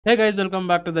Hey guys, welcome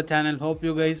back to the channel. Hope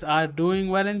you guys are doing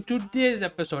well. In today's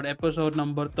episode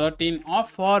number 13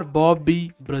 of our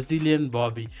Bobby Brazilian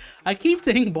Bobby. I keep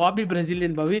saying Bobby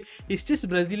Brazilian Bobby. It's just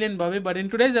Brazilian Bobby. But in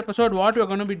today's episode, what we're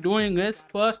going to be doing is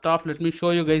first off, let me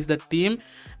show you guys the team,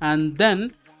 and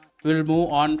then we'll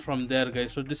move on from there,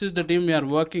 guys. So this is the team we are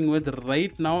working with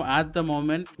right now at the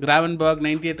moment. Gravenberg,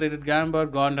 98 rated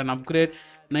Gravenberg, got an upgrade.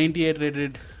 98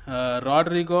 rated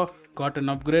Rodrigo got an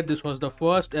upgrade. This was the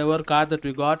first ever card that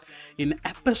we got in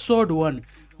episode 1.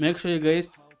 Make sure you guys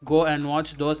go and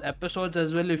watch those episodes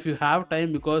as well if you have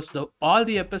time, because all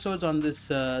the episodes on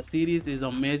this series is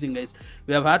amazing, guys.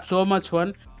 We have had so much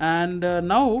fun, and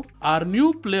now our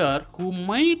new player who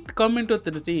might come into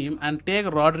the team and take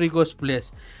Rodrigo's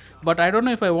place, but I don't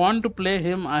know if I want to play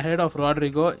him ahead of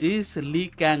Rodrigo, is Lee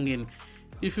Kangin.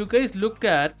 If you guys look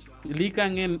at Lee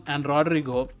Kangin and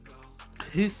Rodrigo,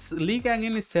 his Lee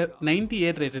Kangin is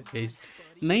 98 rated, guys.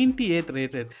 98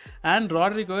 rated, and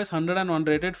Rodrigo is 101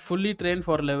 rated, fully trained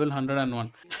for level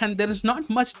 101, and there is not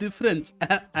much difference.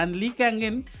 And Lee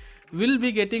Kangin will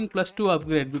be getting +2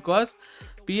 upgrade because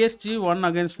PSG won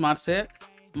against Marseille.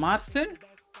 Marseille,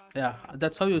 yeah,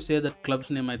 that's how you say that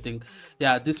club's name, I think.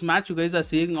 Yeah, this match you guys are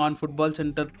seeing on Football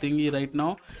Center thingy right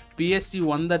now. PSG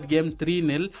won that game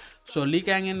 3-0. So Lee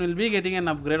Kangin will be getting an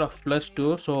upgrade of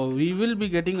 +2. So we will be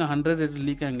getting 100 at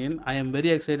Lee Kangin. I am very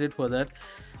excited for that.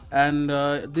 And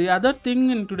the other thing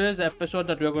in today's episode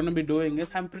that we are going to be doing is,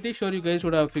 I'm pretty sure you guys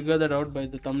would have figured that out by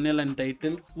the thumbnail and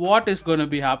title. What is going to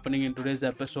be happening in today's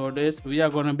episode is we are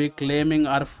going to be claiming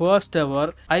our first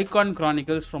ever Icon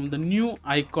Chronicles from the new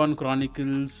Icon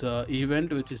Chronicles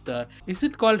event, which is is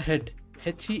it called Head?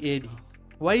 Head.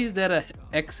 Why is there a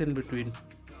X in between?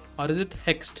 Or is it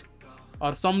Hexed?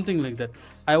 Or something like that.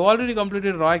 I've already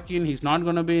completed Roy Keane. He's not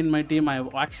going to be in my team.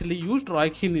 I've actually used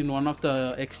Roy Keane in one of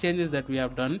the exchanges that we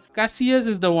have done. Casillas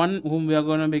is the one whom we are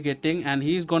going to be getting, and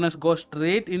he's going to go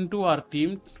straight into our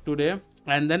team today.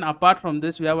 And then apart from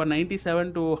this, we have a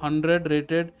 97 to 100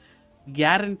 rated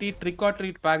guaranteed trick or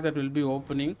treat pack that will be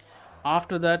opening.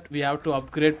 After that, we have to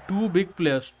upgrade 2 big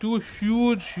players, 2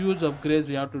 huge upgrades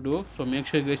we have to do. So make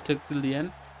sure you guys stick till the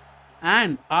end.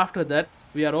 And after that,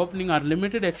 we are opening our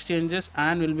limited exchanges,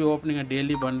 and we'll be opening a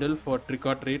daily bundle for trick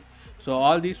or treat. So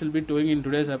all these will be doing in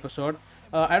today's episode.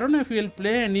 I don't know if we'll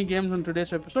play any games on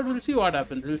today's episode. We'll see what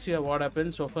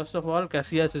happens. So first of all,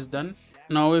 Casillas is done.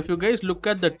 Now if you guys look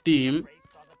at the team,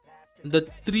 the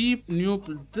 3 new,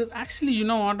 actually, you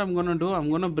know what I'm gonna do? I'm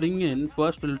gonna bring in,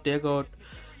 first we'll take out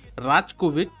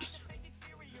Rajkovic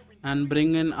and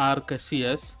bring in our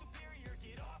Casillas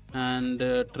and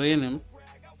train him.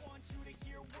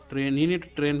 He need to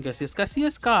train Casillas.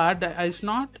 Casillas card is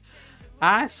not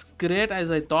as great as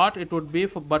I thought it would be,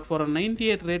 but for a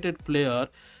 98 rated player,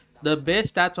 the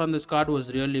base stats on this card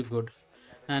was really good.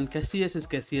 And Casillas is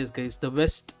Casillas, guys. The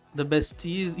best.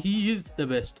 He is the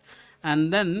best.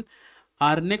 And then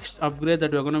our next upgrade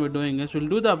that we're going to be doing is, we'll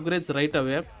do the upgrades right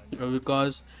away,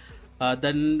 because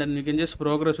then we can just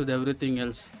progress with everything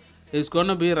else. It's going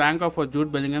to be rank up for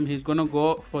Jude Bellingham. He's going to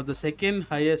go for the second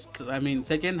highest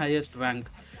rank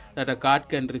that a card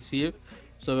can receive.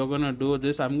 So we're gonna do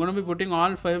this. I'm gonna be putting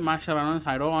all 5 Mascherano's.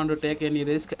 I don't want to take any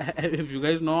risk. If you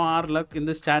guys know our luck in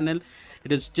this channel,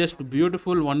 it is just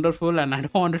beautiful, wonderful, and I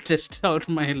don't want to test out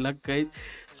my luck, guys.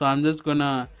 So I'm just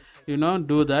gonna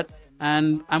do that.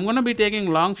 And I'm gonna be taking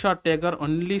long shot taker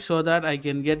only so that I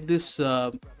can get this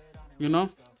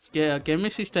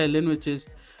chemistry style in, which is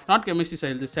not chemistry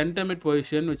style, the center mid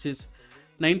position, which is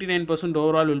 99%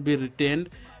 overall will be retained.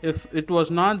 If it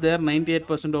was not there,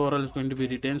 98% overall is going to be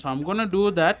retained. So I'm gonna do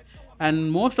that.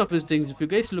 And most of his things, if you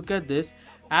guys look at this,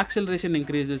 acceleration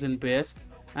increases in pace,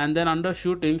 and then under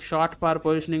shooting, shot power,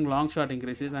 positioning, long shot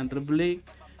increases, and dribbling,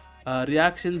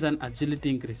 reactions and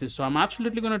agility increases. So I'm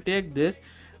absolutely gonna take this.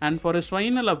 And for his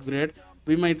final upgrade,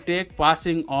 we might take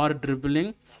passing or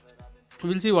dribbling.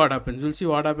 We'll see what happens.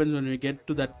 When we get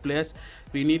to that place.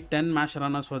 We need 10 mash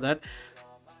runners for that.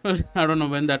 I don't know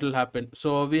when that will happen.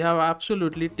 So we have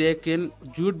absolutely taken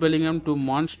Jude Bellingham to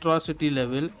monstrosity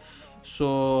level.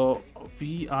 So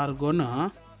we are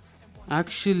gonna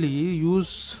actually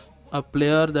use a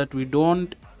player that we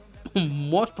don't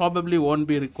most probably won't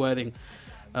be requiring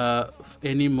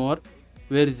anymore.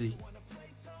 Where is he?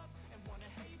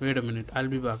 Wait a minute, I'll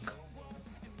be back.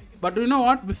 But you know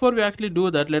what? Before we actually do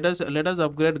that, let us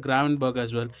upgrade Gravenberg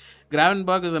as well.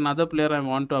 Gravenberg is another player I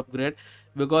want to upgrade,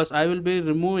 because I will be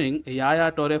removing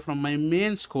Yaya Toure from my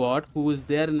main squad, who is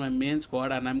there in my main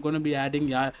squad, and I'm going to be adding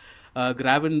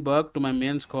Gravenberg to my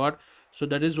main squad. So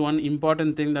that is one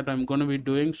important thing that I'm going to be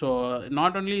doing. So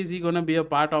not only is he going to be a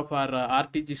part of our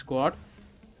RTG squad,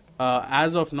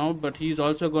 as of now, but he's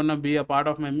also gonna be a part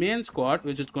of my main squad,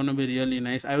 which is gonna be really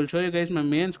nice. I will show you guys my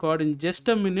main squad in just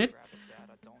a minute.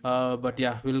 But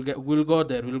yeah, we'll go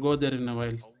there. We'll go there in a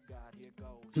while.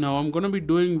 Now I'm gonna be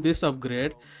doing this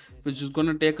upgrade, which is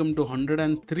gonna take him to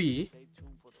 103,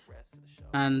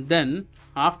 and then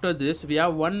after this we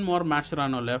have one more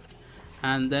Mascherano left,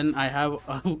 and then I have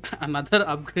another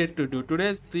upgrade to do.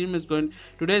 Today's game is going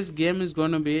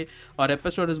to be, or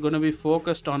episode is going to be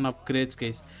focused on upgrades,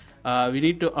 guys. We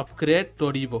need to upgrade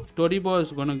Todibo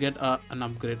is going to get an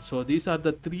upgrade. So these are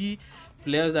the three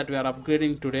players that we are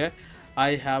upgrading today.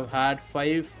 I have had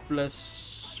 5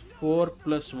 plus 4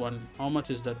 plus 1. How much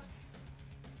is that?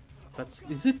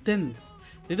 Is it 10?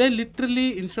 Did I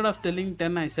literally, instead of telling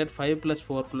 10, I said 5 plus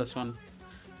 4 plus 1?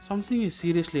 Something is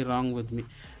seriously wrong with me.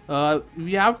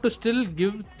 We have to still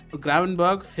give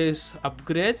Gravenberg his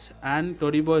upgrades and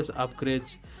Todibo his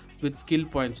upgrades with skill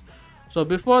points. So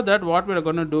before that, what we're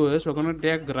going to do is we're going to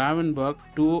take Gravenberg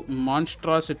to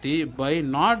monstrosity by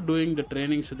not doing the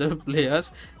trainings with the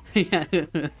players. We are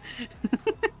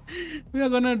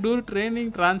going to do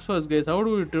training transfers, guys. How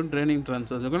do we do training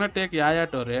transfers? We're going to take Yaya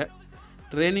Toure.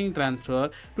 Training transfer.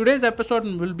 Today's episode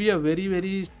will be a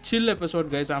very chill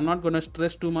episode, guys. I'm not gonna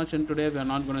stress too much in today. We're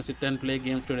not gonna sit and play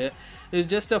games today. It's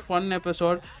just a fun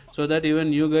episode so that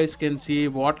even you guys can see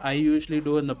what I usually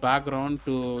do in the background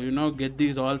to, you know, get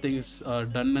these all things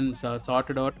done and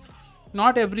sorted out.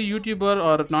 Not every YouTuber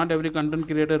or not every content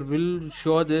creator will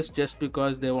show this just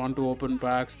because they want to open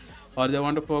packs or they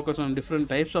want to focus on different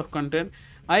types of content.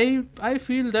 I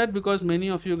feel that because many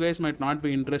of you guys might not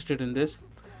be interested in this.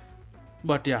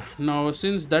 But yeah, now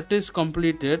since that is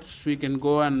completed, we can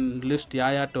go and list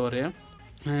Yaya Toure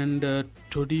and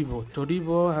Todibo.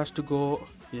 Todibo has to go.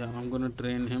 Yeah, I'm gonna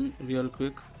train him real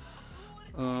quick.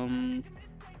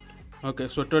 Okay,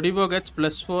 so Todibo gets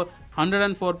plus 4,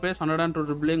 104 pace, 102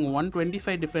 dribbling,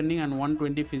 125 defending, and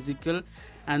 120 physical.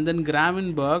 And then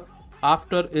Gravenberg,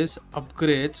 after his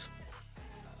upgrades,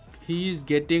 he is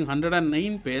getting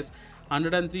 109 pace,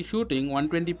 103 shooting,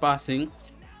 120 passing,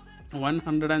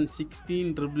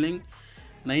 116 dribbling,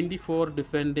 94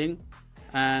 defending,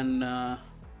 and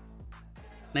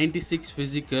 96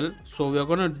 physical. So we are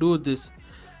gonna do this.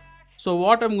 So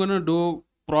what I'm gonna do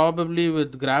probably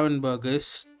with Gravenberg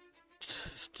is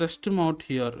stress him out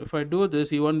here. If I do this,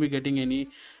 he won't be getting any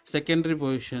secondary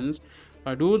positions. If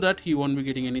I do that, he won't be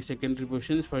getting any secondary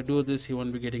positions. If I do this, he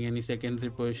won't be getting any secondary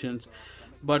positions.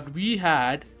 But we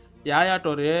had Yaya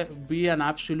Toure be an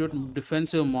absolute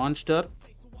defensive monster.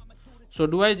 So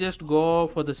do I just go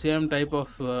for the same type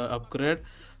of upgrade,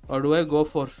 or do I go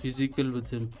for physical with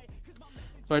him?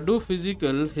 If I do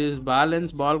physical, his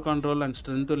balance, ball control and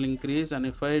strength will increase, and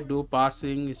if I do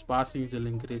passing, his passing will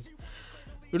increase.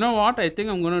 You know what? I think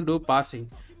I'm going to do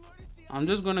passing. I'm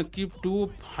just going to keep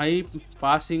two highly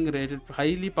passing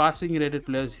rated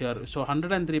players here. So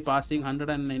 103 passing,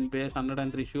 109 pace,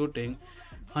 103 shooting,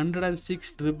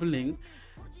 106 dribbling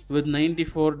with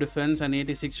 94 defense and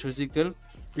 86 physical.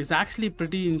 It's actually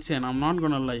pretty insane. I'm not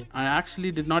gonna lie. I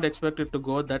actually did not expect it to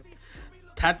go that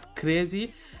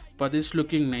crazy, but it's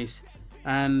looking nice.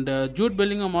 And Jude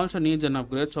Bellingham also needs an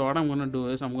upgrade. So what I'm gonna do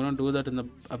is I'm gonna do that in the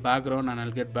background, and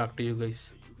I'll get back to you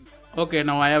guys. Okay,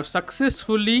 now I have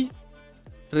successfully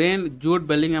trained Jude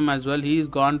Bellingham as well. He's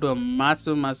gone to a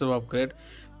massive upgrade.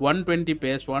 120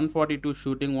 pace, 142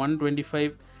 shooting,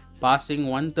 125 passing,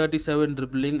 137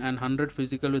 dribbling, and 100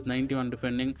 physical with 91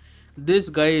 defending. This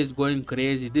guy is going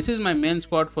crazy. This is my main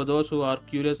squad. For those who are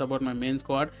curious about my main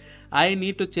squad, I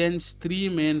need to change 3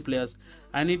 main players.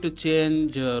 I need to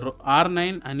change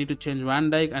R9, I need to change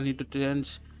Van Dijk, I need to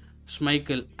change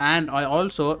Schmeichel, and I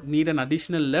also need an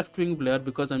additional left wing player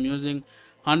because I'm using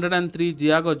 103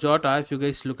 Diogo Jota. If you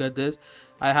guys look at this,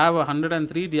 I have a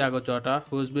 103 Diogo Jota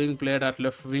who is being played at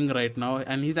left wing right now,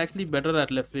 and he's actually better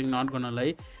at left wing, not gonna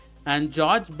lie. And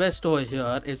George Best over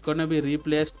here is gonna be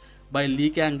replaced by Lee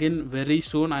Kang-in very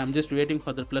soon. I am just waiting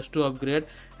for the +2 upgrade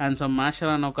and some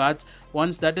Mascherano cards.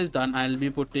 Once that is done, I'll be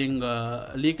putting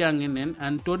Lee Kang-in in,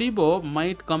 and Todibo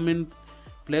might come in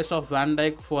place of Van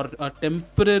Dijk for a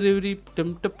temporary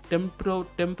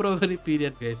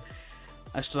period, guys.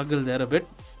 I struggle there a bit,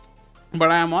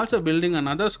 but I am also building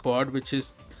another squad which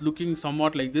is looking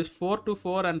somewhat like this: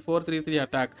 4-2-4 and 4-3-3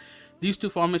 attack. These two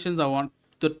formations are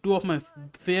the two of my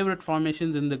favorite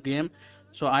formations in the game.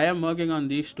 So I am working on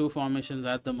these two formations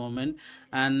at the moment,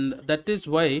 and that is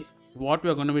why what we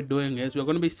are going to be doing is we're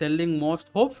going to be selling most.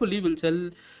 Hopefully we'll sell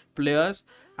players.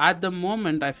 At the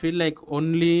moment I feel like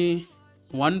only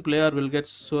one player will get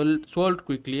sold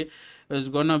quickly. It's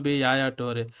gonna be Yaya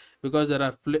Toure, because there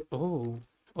are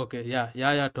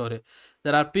Yaya Toure.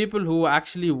 There are people who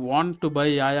actually want to buy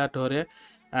Yaya Toure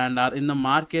and are in the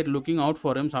market looking out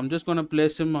for him. So I'm just going to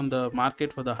place him on the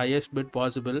market for the highest bid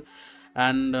possible.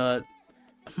 And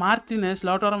Martinez,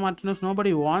 Lautaro Martinez,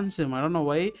 nobody wants him. I don't know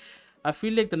why. I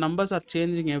feel like the numbers are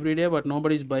changing every day, but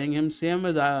nobody's buying him. Same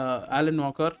with Alan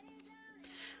Walker.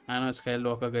 I know it's Kyle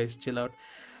Walker, guys. Chill out.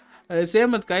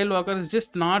 Same with Kyle Walker. It's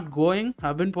just not going.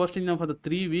 I've been posting them for the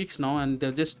 3 weeks now, and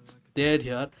they're just dead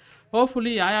here.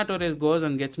 Hopefully, Yaya Torres goes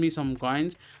and gets me some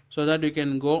coins so that we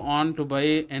can go on to buy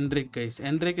Endrick, guys.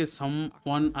 Endrick is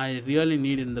someone I really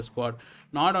need in the squad.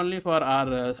 Not only for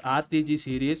our RTG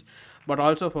series, but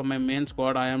also for my main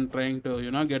squad. I am trying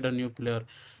to, get a new player.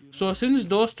 So since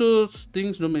those two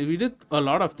things, we did a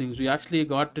lot of things. We actually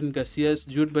got in Casillas,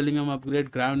 Jude Bellingham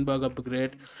upgrade, Gravenberg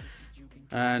upgrade,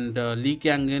 and Lee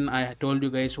Kang-in. I told you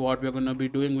guys what we're gonna be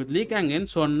doing with Lee Kang-in.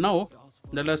 So now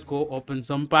let us go open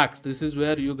some packs. This is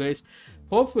where you guys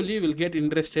hopefully will get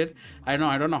interested. I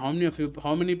don't know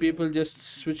how many people just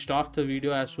switched off the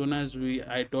video as soon as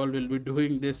I told we'll be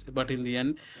doing this, but in the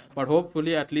end, but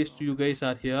hopefully at least you guys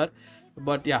are here.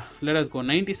 But yeah, let us go.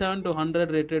 97 to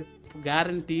 100 rated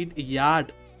guaranteed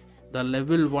yard, the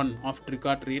level 1 of trick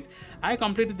or treat. I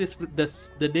completed this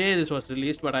the day this was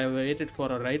released, but I waited for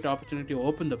a right opportunity to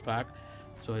open the pack.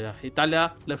 So yeah,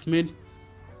 Italia left mid.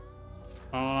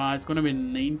 It's gonna be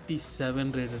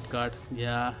 97 rated card.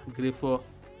 Yeah, Griffo.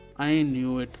 I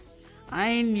knew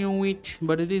it,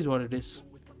 but it is what it is.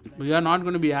 We are not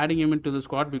going to be adding him into the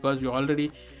squad because we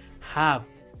already have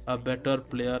a better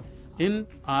player in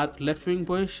our left wing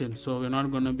position, so we're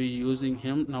not going to be using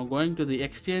him. Now going to the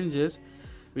exchanges,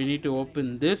 we need to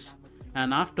open this,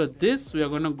 and after this we are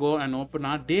going to go and open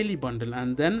our daily bundle,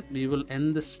 and then we will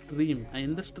end the stream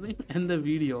end the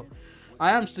video.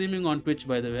 I am streaming on Twitch,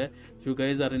 by the way. If you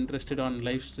guys are interested on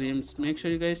live streams, make sure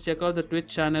you guys check out the Twitch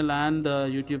channel and the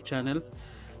YouTube channel.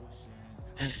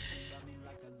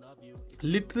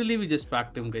 Literally we just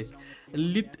packed him, guys.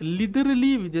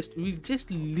 Literally we just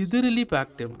literally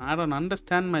packed him. I don't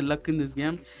understand my luck in this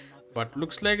game, but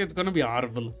looks like it's gonna be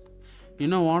horrible. You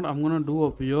know what, I'm gonna do a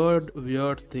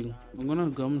weird thing. I'm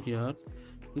gonna come here,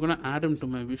 I'm gonna add him to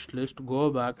my wish list, go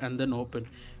back and then open.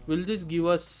 Will this give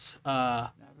us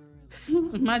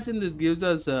imagine this gives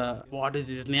us what is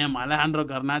his name, Alejandro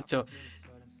Garnacho.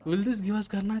 Will this give us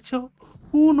Garnacho?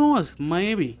 Who knows,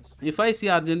 maybe. If I see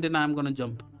Argentina, I'm gonna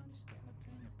jump.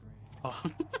 Oh.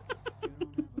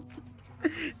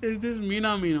 Is this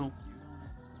Minamino?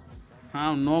 I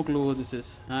have no clue who this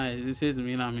is. This is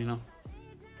Minamino.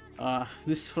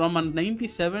 This from a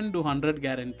 97 to 100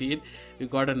 guaranteed, we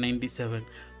got a 97.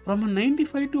 From a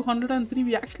 95 to 103,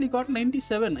 we actually got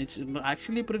 97. It's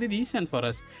actually pretty decent for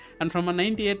us. And from a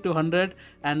 98 to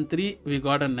 103, we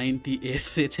got a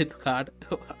 98 rated card.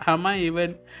 Am I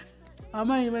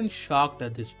even shocked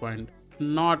at this point?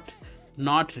 Not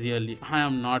really. I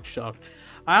am not shocked.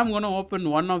 I am gonna open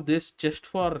one of this just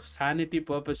for sanity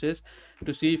purposes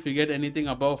to see if we get anything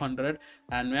above 100,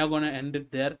 and we are gonna end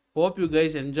it there. Hope you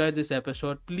guys enjoyed this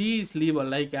episode. Please leave a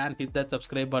like and hit that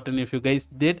subscribe button if you guys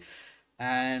did.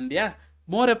 And yeah,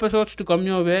 more episodes to come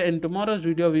your way. In tomorrow's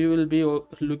video, we will be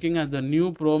looking at the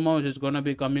new promo which is gonna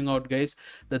be coming out, guys.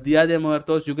 The Dia de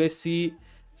Muertos. You guys see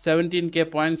 17k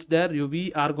points there.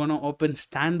 We are gonna open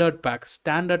standard packs,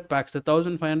 the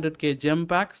 1500k gem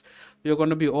packs. We are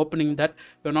gonna be opening that.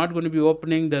 We're not going to be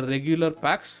opening the regular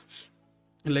packs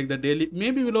like the daily.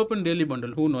 Maybe we'll open daily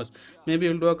bundle, who knows. Maybe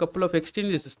we'll do a couple of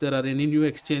exchanges if there are any new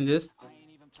exchanges.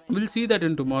 We'll see that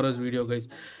in tomorrow's video, guys.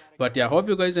 But yeah, hope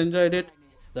you guys enjoyed it.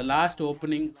 The last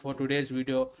opening for today's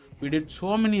video, we did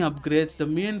so many upgrades. The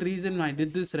main reason I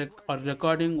did this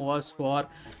recording was for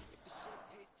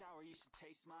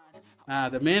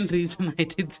the main reason I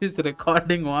did this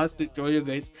recording was to show you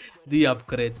guys the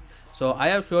upgrades. So I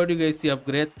have showed you guys the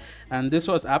upgrades, and this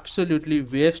was absolutely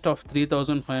waste of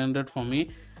 3500 for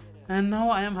me, and now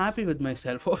I am happy with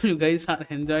myself. Hope you guys are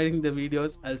enjoying the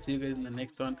videos. I'll see you guys in the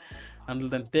next one. Until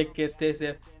then, take care, stay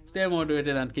safe, stay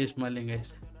motivated, and keep smiling,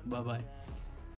 guys. Bye bye.